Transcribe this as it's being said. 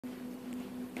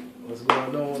What's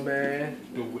going on, man?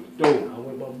 Do. I'm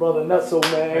with my brother Nuttso,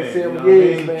 man. See him you know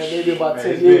years, what I mean? man. Maybe about Man,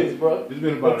 10 years, bro. It's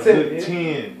been about a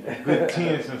good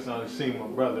 10 since I've seen my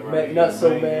brother. Met Right Nuttso,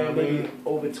 here, man, you know maybe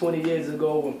over 20 years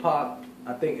ago when Pac,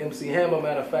 I think MC Hammer,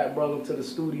 matter of fact, brought him to the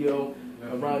studio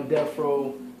around Death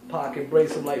Row. Pac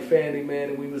embraced him like family, man,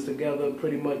 and we was together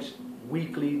pretty much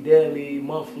weekly, daily,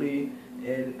 monthly.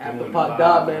 And after Pac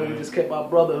died, man, we just kept our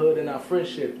brotherhood and our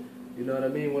friendship. You know what I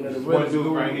mean? One of the realest dude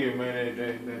right here, man,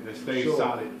 that stayed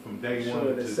solid from day one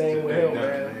to the same with him,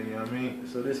 man. You know what I mean?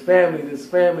 So this family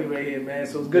right here, man.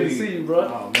 So it's good to see you, bro.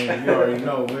 Oh man, you already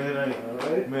know, man.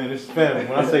 Man, this family.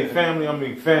 When I say family, I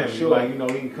mean family. Sure. Like, you know,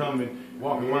 he can come and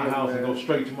walk in my house and go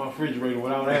straight to my refrigerator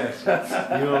without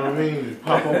asking. You know what I mean? Just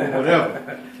pop open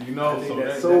whatever. You know,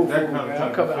 so that kind of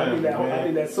type of family, I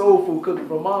need that soul food cooking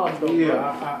from mom's, though.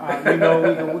 Yeah, you know,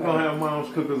 we're gonna have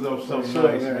mom's cook us up something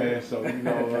nice, man. So, you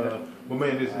know, but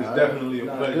man, it's definitely a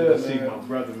pleasure to see my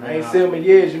brother, man. I ain't seen him in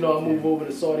years. You know, I moved over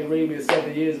to Saudi Arabia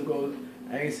 7 years ago.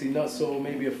 I ain't seen Nuttso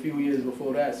maybe a few years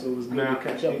before that, so it was good to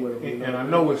catch up with him. You know? And I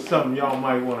know it's something y'all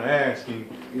might want to ask him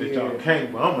that y'all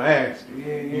can't, but I'm going to ask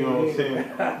him. You know what I'm saying?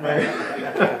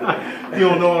 Man, you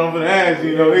don't know what I'm going to ask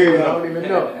you, know, either. I don't even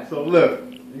know. So look,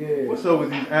 what's up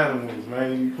with these animals,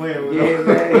 man? You playing with them?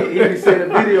 Man, he be sending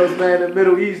videos, man, in the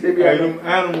Middle East. They be them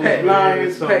animals, pet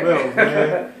lions, something else,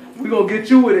 man. We gonna get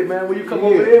you with it, man. When you come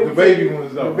over there, the baby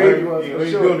ones though. The baby ones, you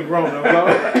ain't doing the grown ups,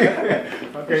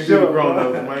 I can't do the grown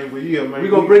ups, man. But yeah, man. We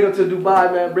gonna bring them to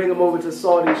Dubai, man. Bring them over to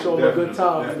Saudi, show them a good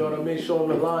time. You know what I mean? Show them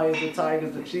the lions, the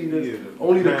tigers, the cheetahs.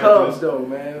 Only the cubs, though,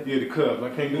 man. Yeah, the cubs. I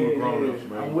can't do the grown ups,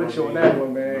 man. I'm with you on that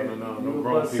one, man. No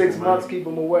grown people. 6 months, keep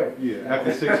them away. Yeah,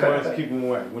 after 6 months, keep them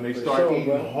away. When they start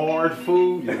eating hard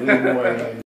food, you leave them away.